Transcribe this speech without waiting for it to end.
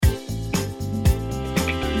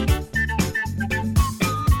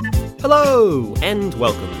Hello, and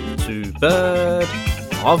welcome to Bird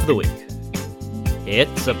of the Week.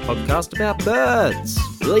 It's a podcast about birds,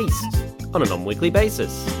 released on a non-weekly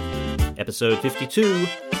basis. Episode 52,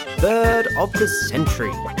 Bird of the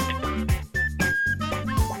Century.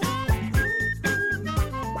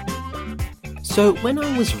 So when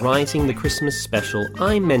I was writing the Christmas special,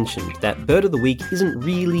 I mentioned that Bird of the Week isn't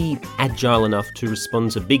really agile enough to respond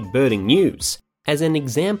to big birding news. As an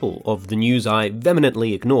example of the news I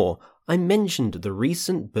vehemently ignore, I mentioned the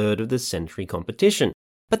recent Bird of the Century competition.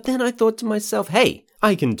 But then I thought to myself, hey,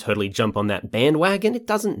 I can totally jump on that bandwagon. It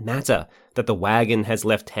doesn't matter that the wagon has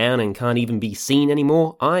left town and can't even be seen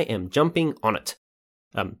anymore. I am jumping on it.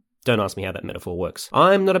 Don't ask me how that metaphor works.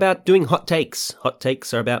 I'm not about doing hot takes. Hot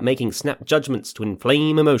takes are about making snap judgments to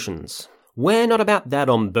inflame emotions. We're not about that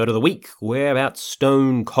on Bird of the Week. We're about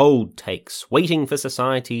stone cold takes, waiting for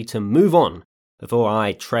society to move on before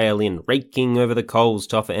I trail in, raking over the coals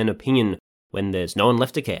to offer an opinion when there's no one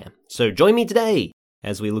left to care. So join me today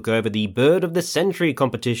as we look over the Bird of the Century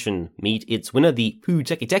competition, meet its winner, the Pooh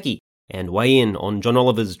Teki Teki, and weigh in on John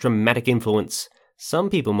Oliver's dramatic influence. Some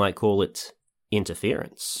people might call it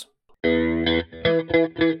interference. Bird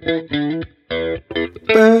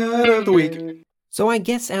of the Week. So I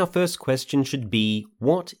guess our first question should be,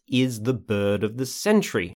 what is the Bird of the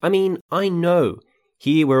Century? I mean, I know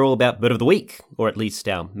here we're all about Bird of the Week, or at least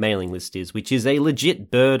our mailing list is, which is a legit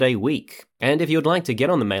bird a week. And if you'd like to get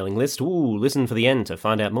on the mailing list, listen for the end to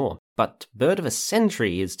find out more. But Bird of a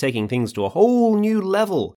Century is taking things to a whole new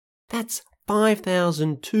level. That's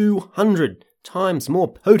 5,200 times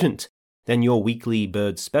more potent than your weekly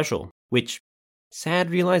bird special, which, sad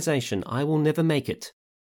realization, I will never make it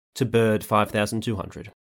to Bird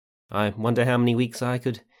 5,200. I wonder how many weeks I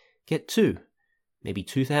could get to. Maybe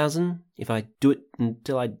 2,000 if I do it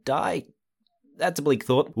until I die? That's a bleak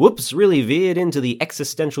thought. Whoops, really veered into the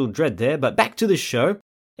existential dread there, but back to the show.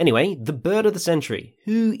 Anyway, the Bird of the Century.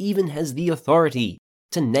 Who even has the authority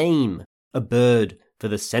to name a bird for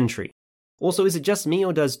the century? Also, is it just me,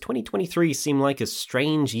 or does 2023 seem like a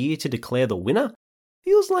strange year to declare the winner?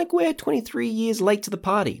 Feels like we're 23 years late to the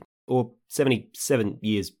party, or 77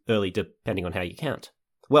 years early, depending on how you count.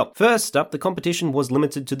 Well, first up, the competition was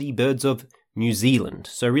limited to the birds of New Zealand.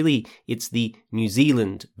 So really, it's the New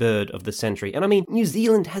Zealand Bird of the Century. And I mean, New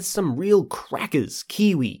Zealand has some real crackers.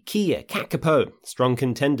 Kiwi, Kia, Kakapo, strong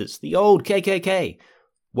contenders, the old KKK.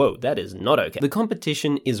 Whoa, that is not okay. The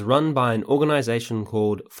competition is run by an organisation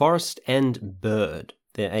called Forest and Bird.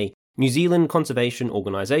 They're a New Zealand conservation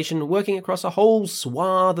organisation working across a whole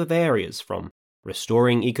swath of areas, from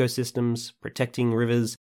restoring ecosystems, protecting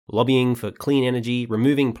rivers, lobbying for clean energy,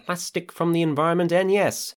 removing plastic from the environment, and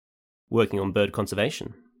yes, working on bird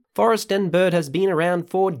conservation. Forest and Bird has been around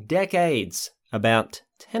for decades. About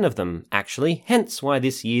 10 of them, actually, hence why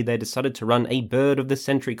this year they decided to run a Bird of the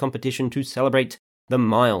Century competition to celebrate the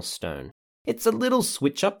milestone. It's a little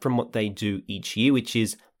switch up from what they do each year, which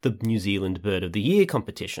is the New Zealand Bird of the Year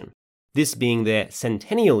competition. This being their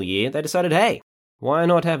centennial year, they decided, hey, why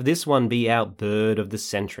not have this one be our Bird of the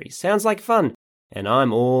Century? Sounds like fun, and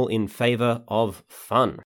I'm all in favour of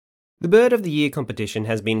fun. The Bird of the Year competition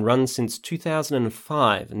has been run since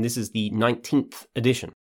 2005, and this is the 19th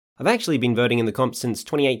edition. I've actually been voting in the comp since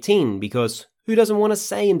 2018, because who doesn't want a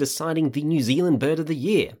say in deciding the New Zealand Bird of the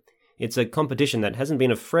Year? It's a competition that hasn't been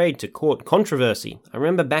afraid to court controversy. I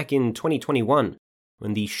remember back in 2021,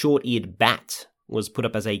 when the short-eared bat was put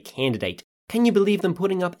up as a candidate. Can you believe them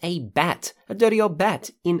putting up a bat, a dirty old bat,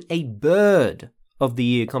 in a Bird of the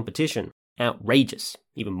Year competition? Outrageous.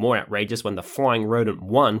 Even more outrageous when the flying rodent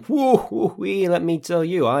won. Woo-wee, let me tell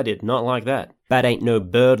you, I did not like that. Bat ain't no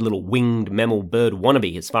bird, little winged mammal bird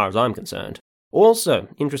wannabe as far as I'm concerned. Also,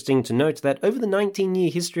 interesting to note that over the 19-year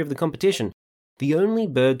history of the competition, the only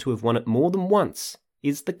bird to have won it more than once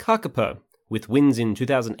is the kakapo, with wins in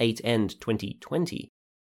 2008 and 2020.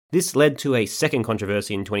 This led to a second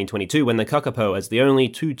controversy in 2022 when the kakapo, as the only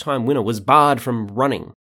two-time winner, was barred from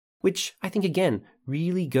running, which I think again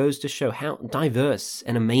really goes to show how diverse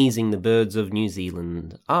and amazing the birds of New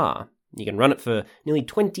Zealand are. You can run it for nearly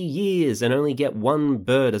 20 years and only get one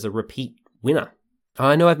bird as a repeat winner.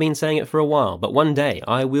 I know I've been saying it for a while, but one day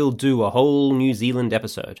I will do a whole New Zealand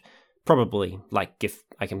episode. Probably, if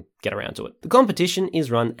I can get around to it. The competition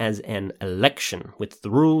is run as an election, with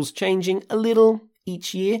the rules changing a little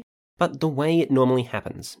each year, but the way it normally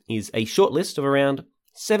happens is a short list of around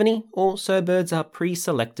 70 or so birds are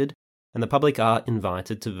pre-selected, and the public are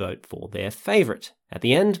invited to vote for their favourite. At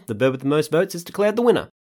the end, the bird with the most votes is declared the winner.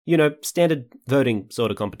 Standard voting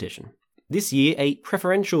sort of competition. This year, a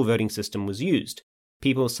preferential voting system was used.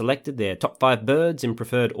 People selected their top 5 birds in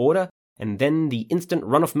preferred order, and then the instant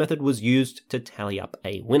runoff method was used to tally up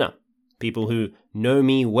a winner. People who know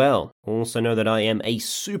me well also know that I am a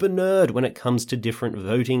super nerd when it comes to different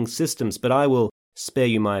voting systems, but I will spare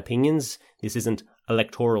you my opinions. This isn't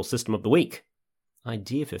electoral system of the week.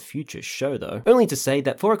 Idea for future show, though. Only to say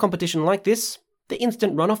that for a competition like this, the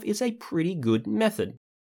instant runoff is a pretty good method.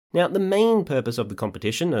 Now, the main purpose of the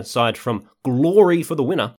competition, aside from glory for the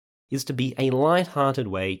winner, is to be a light-hearted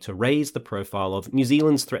way to raise the profile of New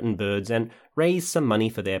Zealand's threatened birds and raise some money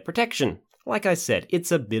for their protection. Like I said,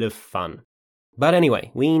 it's a bit of fun. But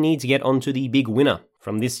anyway, we need to get on to the big winner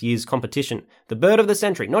from this year's competition, the bird of the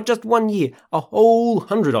century, not just 1 year, a whole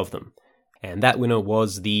 100 of them. And that winner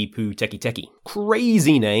was the Pūteketeke.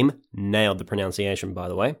 Crazy name. Nailed the pronunciation, by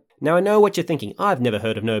the way. Now, I know what you're thinking. I've never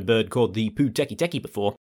heard of no bird called the Pūteketeke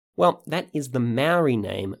before. Well, that is the Maori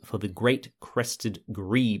name for the great crested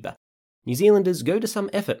grebe. New Zealanders go to some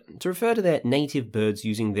effort to refer to their native birds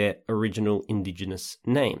using their original indigenous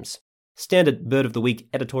names. Standard Bird of the Week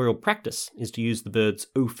editorial practice is to use the bird's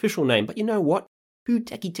official name, but you know what?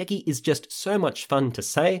 Pūteketeke is just so much fun to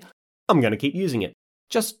say, I'm going to keep using it.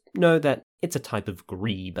 Just know that it's a type of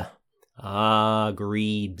grebe. Ah,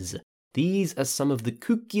 grebes. These are some of the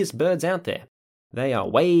kookiest birds out there. They are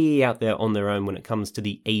way out there on their own when it comes to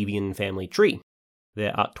the avian family tree.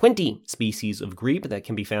 There are 20 species of grebe that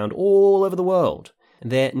can be found all over the world.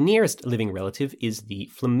 Their nearest living relative is the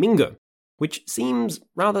flamingo, which seems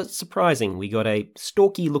rather surprising. We got a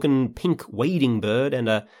stalky-looking pink wading bird and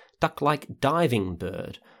a duck-like diving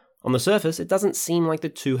bird. On the surface, it doesn't seem like the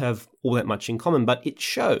two have all that much in common, but it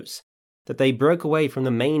shows that they broke away from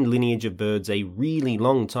the main lineage of birds a really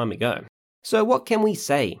long time ago. So what can we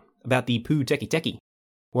say about the Pūteketeke?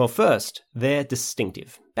 Well, first, they're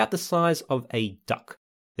distinctive, about the size of a duck.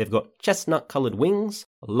 They've got chestnut-coloured wings,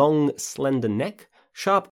 a long, slender neck,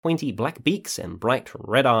 sharp, pointy black beaks, and bright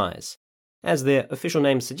red eyes. As their official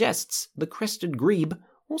name suggests, the crested grebe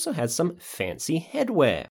also has some fancy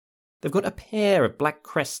headwear. They've got a pair of black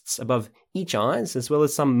crests above each eyes, as well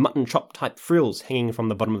as some mutton chop-type frills hanging from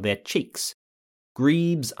the bottom of their cheeks.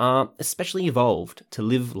 Grebes are especially evolved to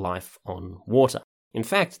live life on water. In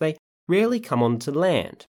fact, they rarely come onto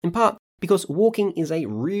land, in part because walking is a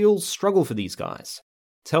real struggle for these guys.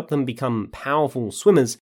 To help them become powerful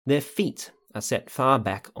swimmers, their feet are set far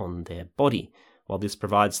back on their body. While this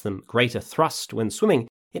provides them greater thrust when swimming,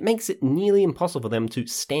 it makes it nearly impossible for them to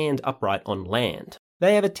stand upright on land.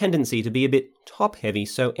 They have a tendency to be a bit top-heavy,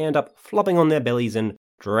 so end up flopping on their bellies and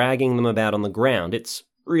dragging them about on the ground. It's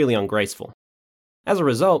really ungraceful. As a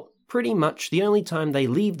result, pretty much the only time they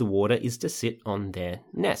leave the water is to sit on their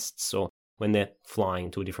nests, or when they're flying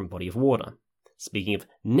to a different body of water. Speaking of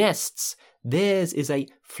nests, theirs is a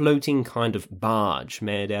floating kind of barge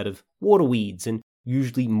made out of water weeds and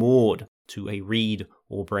usually moored to a reed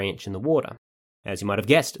or branch in the water. As you might have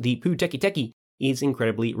guessed, the Pūteketeke is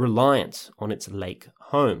incredibly reliant on its lake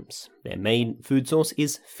homes. Their main food source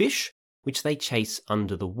is fish, which they chase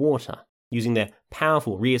under the water, using their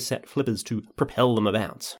powerful rear set flippers to propel them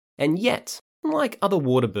about. And yet, unlike other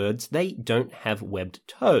water birds, they don't have webbed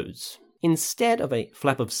toes. Instead of a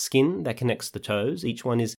flap of skin that connects the toes, each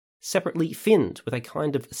one is separately finned with a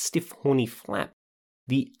kind of stiff horny flap.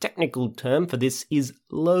 The technical term for this is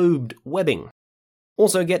lobed webbing.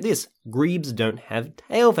 Also get this, grebes don't have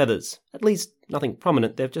tail feathers, at least nothing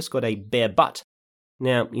prominent, they've just got a bare butt.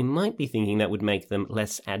 Now, you might be thinking that would make them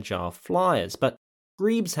less agile flyers, but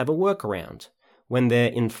grebes have a workaround. When they're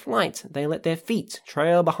in flight, they let their feet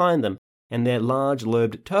trail behind them, and their large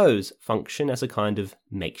lobed toes function as a kind of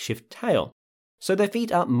makeshift tail. So their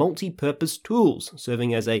feet are multi-purpose tools,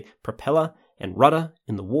 serving as a propeller and rudder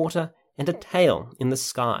in the water and a tail in the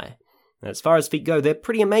sky. As far as feet go, they're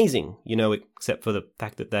pretty amazing, except for the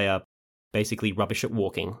fact that they are basically rubbish at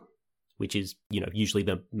walking, which is, usually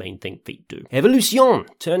the main thing feet do. Evolution!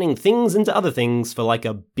 Turning things into other things for like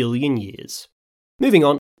 1 billion years. Moving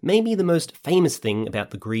on, maybe the most famous thing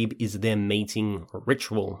about the grebe is their mating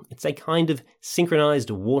ritual. It's a kind of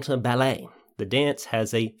synchronized water ballet. The dance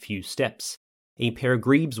has a few steps. A pair of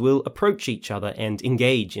grebes will approach each other and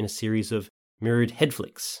engage in a series of mirrored head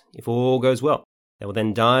flicks. If all goes well, they will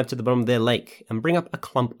then dive to the bottom of their lake and bring up a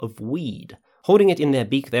clump of weed. Holding it in their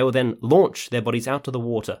beak, they will then launch their bodies out to the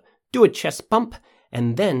water, do a chest pump,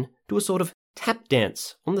 and then do a sort of tap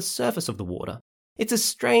dance on the surface of the water. It's a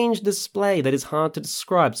strange display that is hard to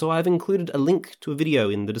describe, so I've included a link to a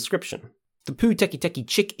video in the description. The Pūteketeke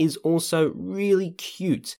chick is also really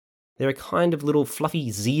cute. They're a kind of little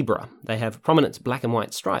fluffy zebra. They have prominent black and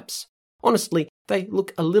white stripes. Honestly, they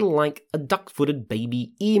look a little like a duck-footed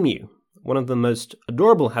baby emu. One of the most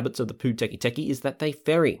adorable habits of the Pūteketeke is that they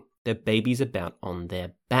ferry their babies about on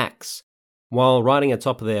their backs. While riding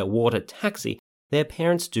atop their water taxi, their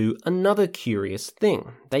parents do another curious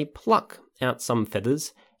thing. They pluck out some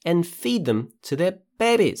feathers and feed them to their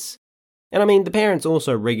babies. And I mean, the parents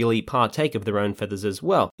also regularly partake of their own feathers as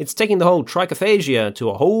well. It's taking the whole trichophagia to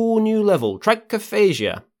a whole new level.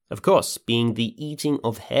 Trichophagia, of course, being the eating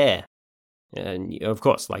of hair. And of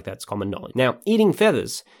course, like that's common knowledge. Now, eating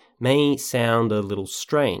feathers may sound a little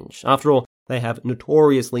strange. After all, they have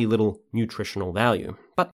notoriously little nutritional value.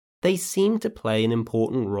 But they seem to play an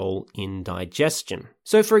important role in digestion.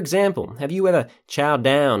 So for example, have you ever chowed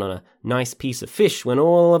down on a nice piece of fish when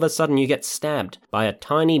all of a sudden you get stabbed by a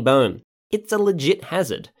tiny bone? It's a legit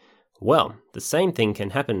hazard. Well, the same thing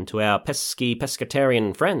can happen to our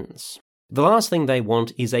pescatarian friends. The last thing they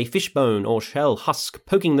want is a fish bone or shell husk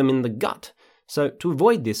poking them in the gut. So to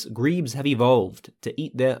avoid this, grebes have evolved to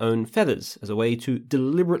eat their own feathers as a way to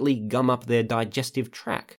deliberately gum up their digestive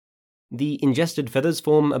tract. The ingested feathers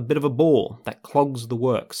form a bit of a ball that clogs the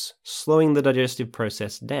works, slowing the digestive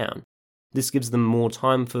process down. This gives them more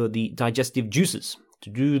time for the digestive juices to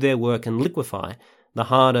do their work and liquefy the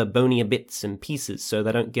harder, bonier bits and pieces so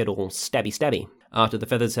they don't get all stabby. After the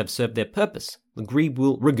feathers have served their purpose, the grebe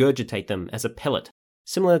will regurgitate them as a pellet,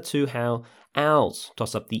 similar to how owls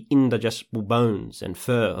toss up the indigestible bones and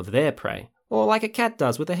fur of their prey, or like a cat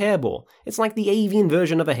does with a hairball. It's like the avian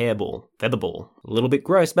version of a hairball, featherball. A little bit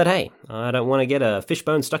gross, but hey, I don't want to get a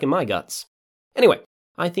fishbone stuck in my guts. Anyway,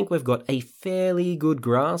 I think we've got a fairly good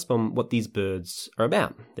grasp on what these birds are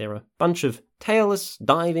about. They're a bunch of tailless,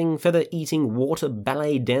 diving, feather-eating, water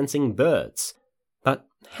ballet dancing birds. But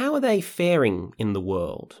how are they faring in the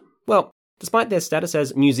world? Well, despite their status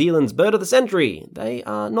as New Zealand's Bird of the Century, they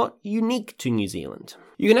are not unique to New Zealand.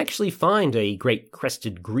 You can actually find a great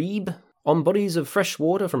crested grebe on bodies of fresh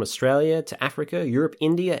water from Australia to Africa, Europe,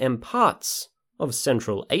 India, and parts of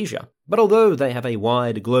Central Asia. But although they have a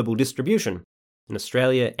wide global distribution, in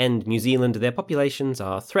Australia and New Zealand their populations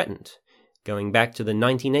are threatened. Going back to the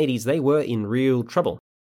 1980s, they were in real trouble.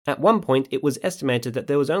 At one point, it was estimated that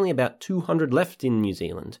there was only about 200 left in New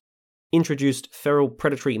Zealand. Introduced feral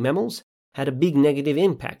predatory mammals had a big negative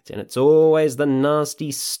impact, and it's always the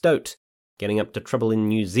nasty stoat getting up to trouble in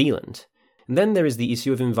New Zealand. And then there is the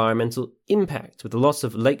issue of environmental impact, with the loss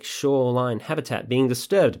of lake shoreline habitat being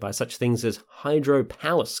disturbed by such things as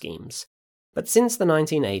hydropower schemes. But since the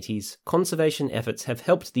 1980s, conservation efforts have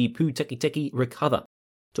helped the Pūteketeke recover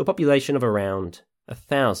to a population of around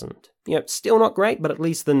 1,000. Still not great, but at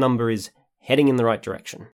least the number is heading in the right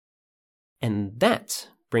direction. And that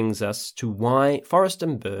brings us to why Forest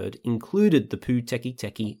and Bird included the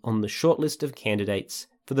Pūteketeke on the shortlist of candidates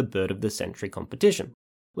for the Bird of the Century competition.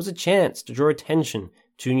 It was a chance to draw attention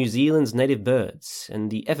to New Zealand's native birds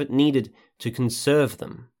and the effort needed to conserve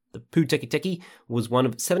them. The Pūteketeke was one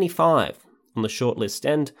of 75 on the shortlist,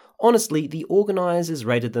 and honestly, the organisers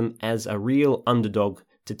rated them as a real underdog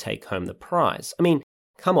to take home the prize. I mean,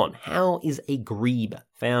 come on, how is a grebe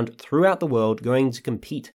found throughout the world going to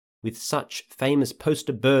compete with such famous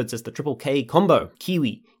poster birds as the Triple K combo,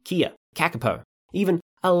 kiwi, kea, kakapo? Even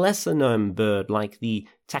a lesser-known bird like the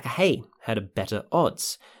takahe had a better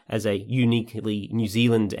odds as a uniquely New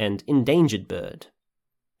Zealand and endangered bird.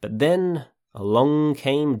 But then along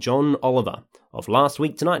came John Oliver of Last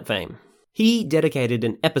Week Tonight fame. He dedicated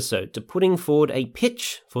an episode to putting forward a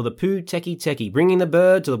pitch for the Pūteketeke, bringing the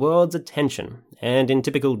bird to the world's attention. And in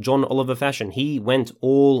typical John Oliver fashion, he went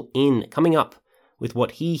all in, coming up with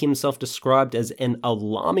what he himself described as an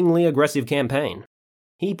alarmingly aggressive campaign.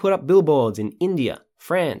 He put up billboards in India,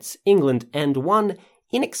 France, England, and one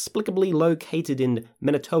inexplicably located in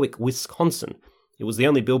Manitowoc, Wisconsin. It was the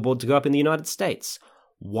only billboard to go up in the United States.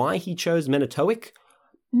 Why he chose Manitowoc?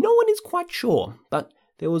 No one is quite sure, but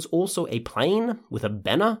there was also a plane with a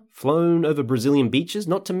banner flown over Brazilian beaches,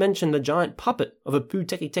 not to mention the giant puppet of a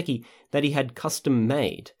Pūteketeke that he had custom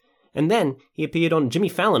made. And then he appeared on Jimmy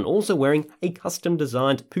Fallon, also wearing a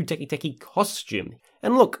custom-designed Pūteketeke costume.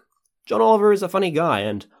 And look, John Oliver is a funny guy,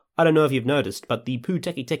 and I don't know if you've noticed, but the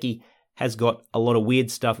Pūteketeke has got a lot of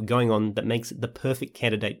weird stuff going on that makes it the perfect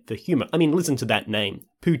candidate for humour. I mean, listen to that name,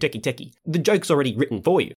 Pūteketeke. The joke's already written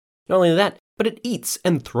for you. Not only that, but it eats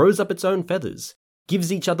and throws up its own feathers,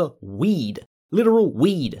 gives each other weed, literal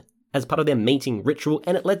weed, as part of their mating ritual,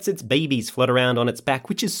 and it lets its babies float around on its back,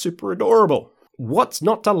 which is super adorable. What's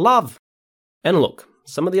not to love? And look,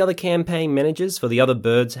 some of the other campaign managers for the other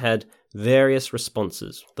birds had various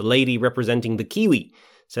responses. The lady representing the kiwi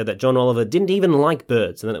said that John Oliver didn't even like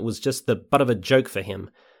birds and that it was just the butt of a joke for him.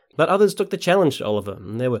 But others took the challenge to Oliver,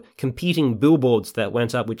 and there were competing billboards that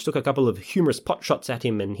went up which took a couple of humorous potshots at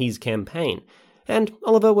him and his campaign. And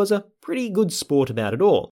Oliver was a pretty good sport about it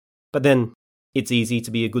all. But then It's easy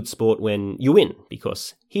to be a good sport when you win,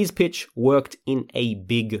 because his pitch worked in a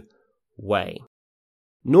big way.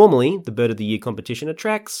 Normally, the Bird of the Year competition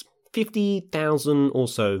attracts 50,000 or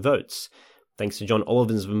so votes. Thanks to John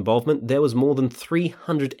Oliver's involvement, there was more than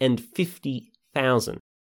 350,000.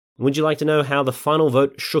 Would you like to know how the final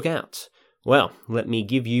vote shook out? Well, let me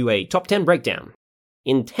give you a top 10 breakdown.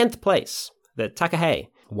 In 10th place, the Takahei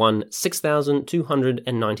won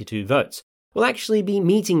 6,292 votes. We'll actually be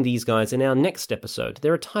meeting these guys in our next episode.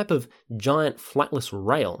 They're a type of giant flightless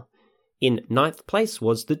rail. In 9th place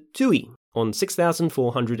was the Tui on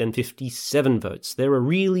 6,457 votes. They're a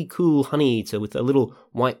really cool honey eater with a little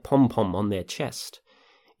white pom-pom on their chest.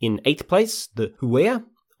 In 8th place, the Huea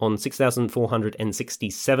on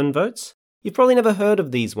 6,467 votes. You've probably never heard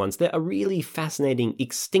of these ones. They're a really fascinating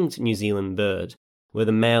extinct New Zealand bird, where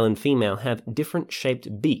the male and female have different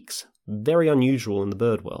shaped beaks, very unusual in the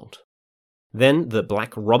bird world. Then the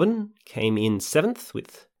Black Robin came in 7th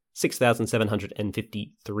with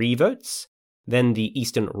 6,753 votes. Then the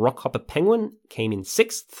Eastern Rockhopper Penguin came in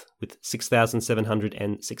 6th with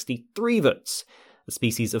 6,763 votes. The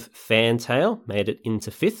species of Fantail made it into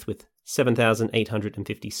 5th with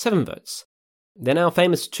 7,857 votes. Then our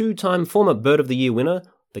famous two-time former Bird of the Year winner,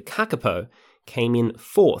 the Kakapo, came in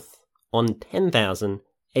 4th on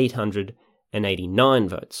 10,889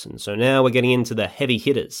 votes. And so now we're getting into the heavy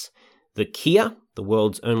hitters. The Kia, the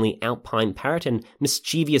world's only alpine parrot and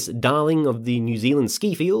mischievous darling of the New Zealand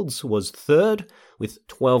ski fields, was 3rd with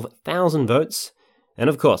 12,000 votes. And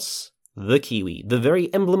of course, the Kiwi, the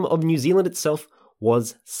very emblem of New Zealand itself,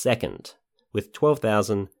 was 2nd with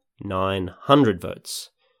 12,900 votes.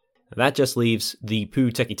 That just leaves the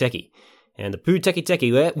Pū Teki Teki. And the Pū Teki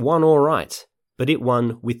Teki won all right, but it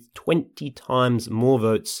won with 20 times more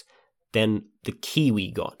votes than the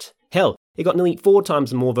Kiwi got. Hell, it got nearly 4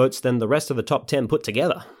 times more votes than the rest of the top 10 put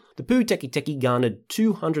together. The Pū Teki Teki garnered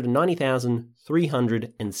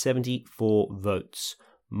 290,374 votes,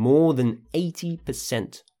 more than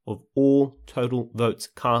 80% of all total votes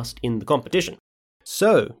cast in the competition.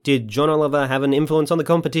 So, did John Oliver have an influence on the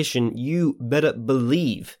competition? You better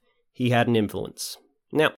believe he had an influence.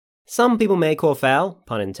 Now, some people may call foul,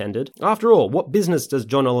 pun intended. After all, what business does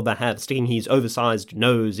John Oliver have sticking his oversized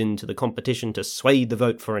nose into the competition to sway the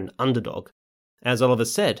vote for an underdog? As Oliver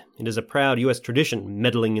said, it is a proud US tradition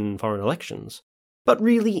meddling in foreign elections. But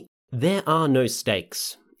really, there are no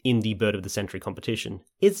stakes in the Bird of the Century competition.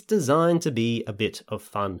 It's designed to be a bit of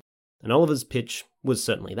fun, and Oliver's pitch was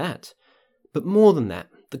certainly that. But more than that,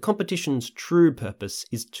 the competition's true purpose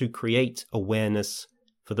is to create awareness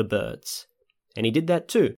for the birds. And he did that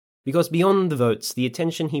too, because beyond the votes, the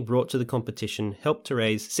attention he brought to the competition helped to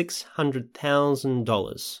raise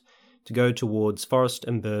 $600,000 to go towards forest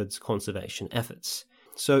and birds conservation efforts.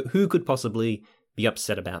 So who could possibly be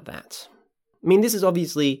upset about that? I mean, this is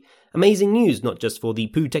obviously amazing news, not just for the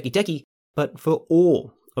Pū Teki Teki, but for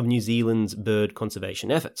all of New Zealand's bird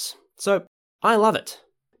conservation efforts. So I love it.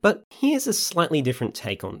 But here's a slightly different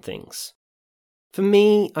take on things. For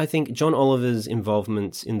me, I think John Oliver's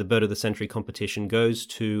involvement in the Bird of the Century competition goes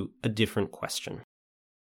to a different question.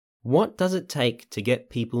 What does it take to get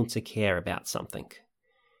people to care about something?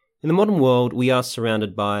 In the modern world, we are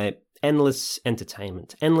surrounded by endless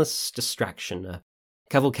entertainment, endless distraction, a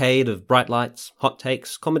cavalcade of bright lights, hot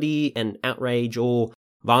takes, comedy, and outrage all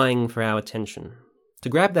vying for our attention. To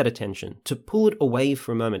grab that attention, to pull it away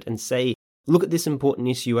for a moment and say, look at this important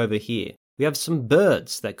issue over here. We have some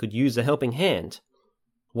birds that could use a helping hand.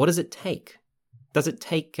 What does it take? Does it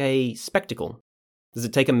take a spectacle? Does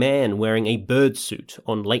it take a man wearing a bird suit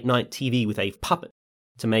on late-night TV with a puppet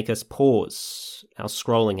to make us pause our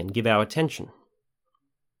scrolling and give our attention?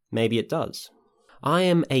 Maybe it does. I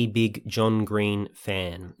am a big John Green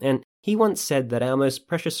fan, and he once said that our most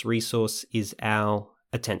precious resource is our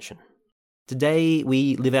attention. Today,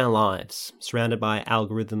 we live our lives surrounded by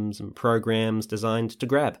algorithms and programs designed to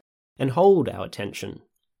grab and hold our attention,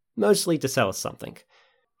 mostly to sell us something.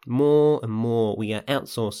 More and more, we are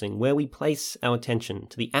outsourcing where we place our attention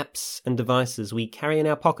to the apps and devices we carry in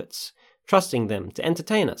our pockets, trusting them to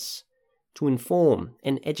entertain us, to inform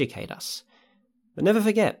and educate us. But never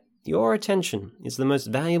forget, your attention is the most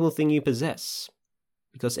valuable thing you possess,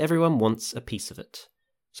 because everyone wants a piece of it.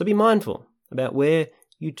 So be mindful about where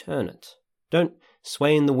you turn it. Don't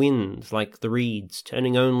sway in the wind like the reeds,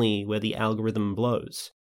 turning only where the algorithm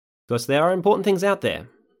blows. Because there are important things out there.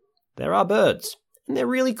 There are birds, and they're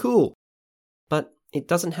really cool. But it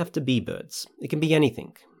doesn't have to be birds. It can be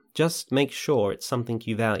anything. Just make sure it's something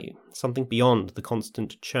you value, something beyond the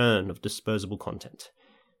constant churn of disposable content.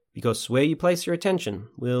 Because where you place your attention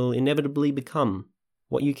will inevitably become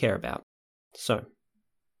what you care about. So,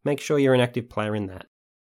 make sure you're an active player in that.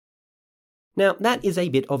 Now, that is a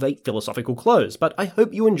bit of a philosophical close, but I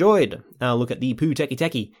hope you enjoyed our look at the Poo Teki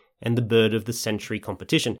Teki and the Bird of the Century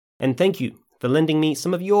competition, and thank you for lending me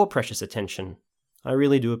some of your precious attention. I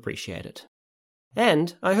really do appreciate it.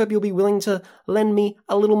 And I hope you'll be willing to lend me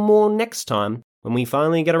a little more next time when we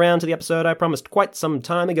finally get around to the episode I promised quite some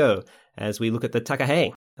time ago, as we look at the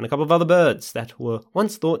takahe and a couple of other birds that were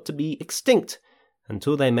once thought to be extinct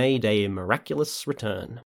until they made a miraculous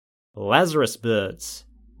return. Lazarus birds,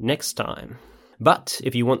 next time. But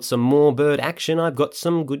if you want some more bird action, I've got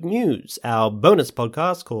some good news. Our bonus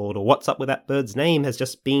podcast called What's Up With That Bird's Name has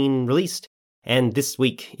just been released, and this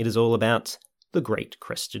week it is all about the great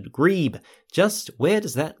crested grebe. Just where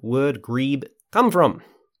does that word grebe come from?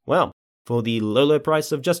 Well, for the low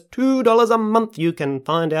price of just $2 a month, you can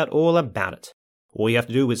find out all about it. All you have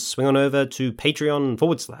to do is swing on over to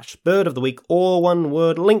Patreon.com/Bird of the Week, or one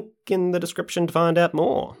word, link in the description to find out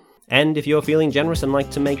more. And if you're feeling generous and like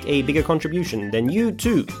to make a bigger contribution, then you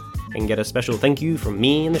too can get a special thank you from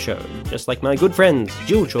me in the show, just like my good friends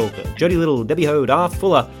Jill Chalker, Jodie Little, Debbie Ho, Darth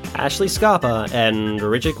Fuller, Ashley Scarpa, and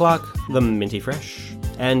Richard Clark, the Minty Fresh.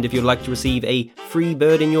 And if you'd like to receive a free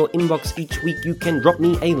bird in your inbox each week, you can drop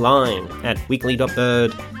me a line at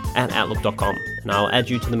weekly.bird@outlook.com, and I'll add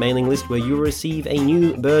you to the mailing list where you'll receive a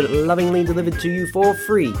new bird lovingly delivered to you for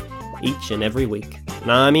free each and every week.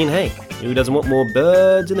 And I mean, hey, who doesn't want more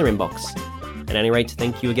birds in their inbox? At any rate,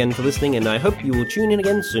 thank you again for listening, and I hope you will tune in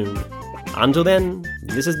again soon. Until then,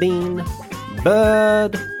 this has been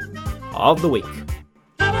Bird of the Week.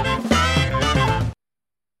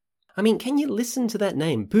 I mean, can you listen to that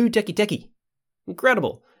name? Poo Teki Teki.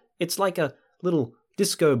 Incredible. It's like a little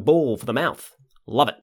disco ball for the mouth. Love it.